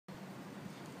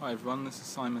Hi everyone, this is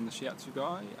Simon the shiatsu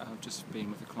guy. I've just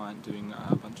been with a client doing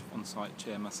a bunch of on-site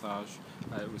chair massage.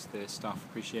 It was their staff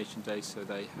appreciation day, so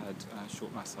they had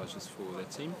short massages for their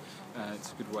team.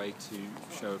 It's a good way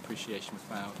to show appreciation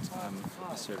without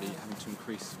necessarily having to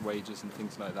increase wages and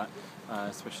things like that,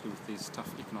 especially with these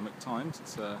tough economic times.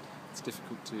 It's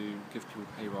difficult to give people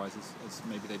pay rises as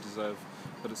maybe they deserve,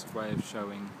 but it's a way of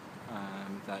showing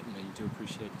that you do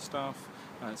appreciate your staff.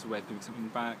 It's a way of giving something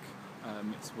back.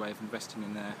 It's a way of investing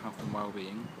in their health and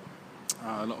well-being.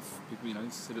 A lot of people,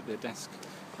 sit at their desk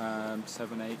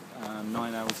 7, 8,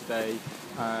 9 hours a day,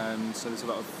 so there's a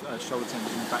lot of shoulder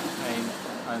tension and back pain,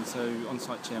 and so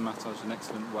on-site chair massage is an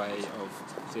excellent way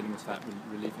of dealing with that,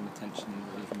 relieving the tension,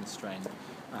 relieving the strain,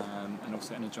 and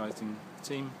also energising the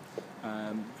team.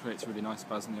 Creates a really nice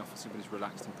buzz in the office, everybody's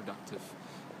relaxed and productive.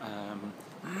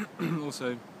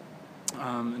 Also,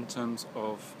 in terms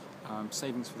of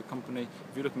savings for the company,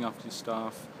 if you're looking after your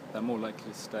staff, they're more likely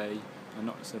to stay and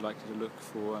not so likely to look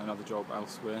for another job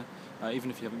elsewhere. Even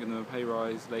if you haven't given them a pay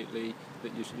rise lately,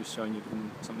 that you're showing you're giving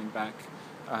them something back.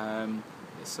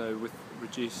 So with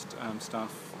reduced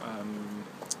staff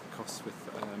costs with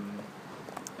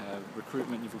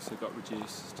recruitment, you've also got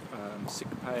reduced sick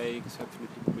pay, because hopefully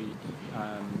people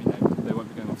they won't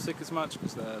be going off sick as much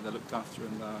because they're looked after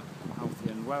and they're healthy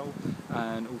and well.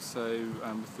 And also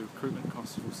with the recruitment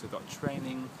costs, you've also got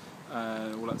training,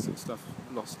 all that sort of stuff,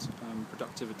 lost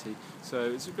productivity.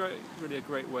 So it's really a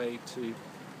great way to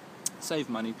save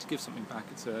money, to give something back.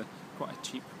 It's quite a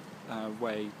cheap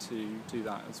way to do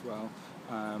that as well,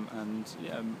 and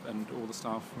all the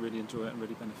staff really enjoy it and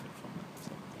really benefit from it.